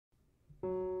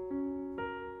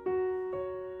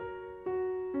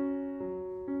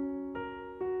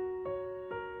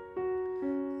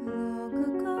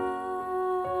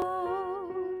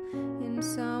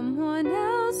someone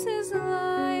else's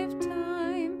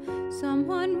lifetime,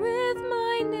 someone with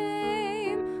my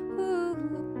name who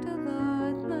looked a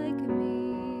lot like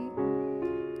me,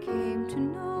 came to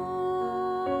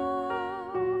know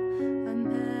a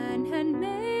man had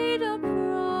made a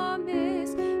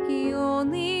promise he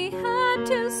only had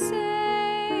to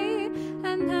say,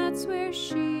 and that's where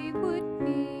she would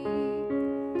be.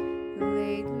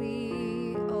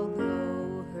 Lately,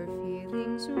 although her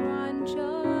feelings run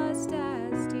just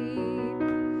as deep,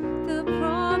 the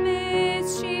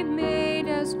promise she made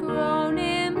has grown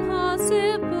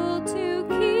impossible to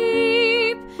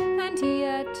keep, and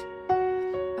yet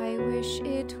I wish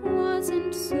it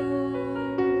wasn't so.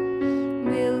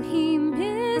 Will he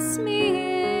miss me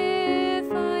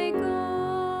if I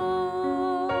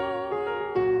go?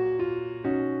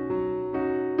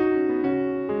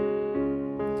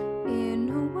 In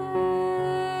a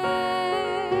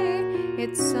way,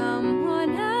 it's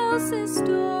someone else's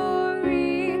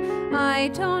story. I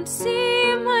don't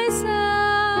see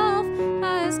myself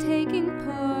as taking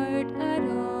part at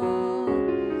all.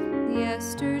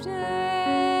 Yesterday,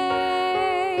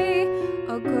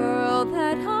 a girl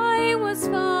that I was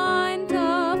fond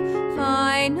of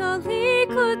finally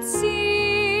could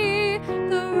see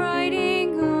the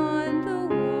writing on the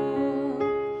wall.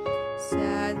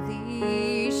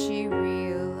 Sadly, she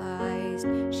realized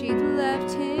she'd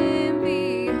left him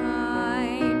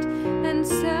behind, and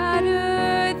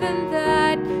sadder than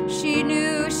that, she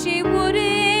knew she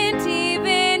wouldn't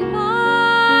even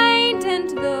mind. And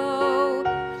though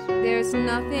there's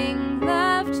nothing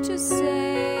left to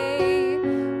say,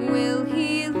 will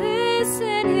he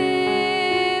listen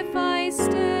if I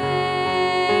stay?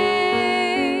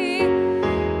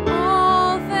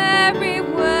 All very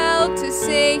well to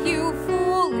say, you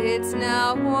fool, it's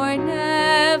now or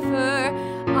never.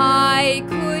 I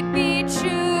could be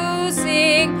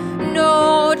choosing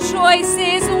no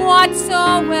choices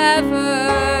whatsoever.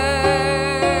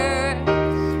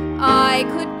 I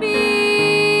could be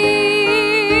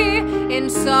in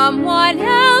someone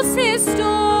else's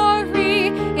story,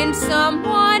 in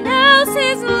someone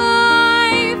else's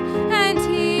life, and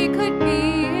he could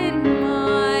be in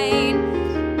mine.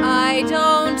 I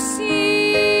don't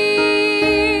see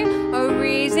a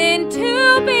reason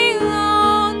to be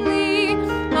lonely.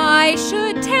 I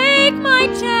should take my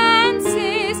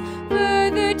chances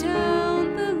further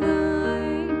down the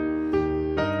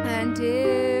line. And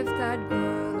if that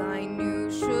girl I knew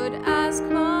should ask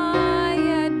my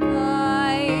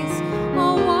advice,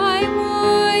 oh, I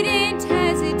wouldn't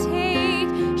hesitate.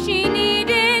 She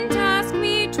needn't ask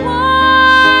me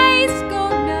twice. Go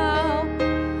now,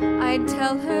 I'd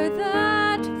tell her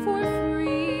that for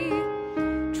free.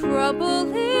 Trouble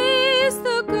is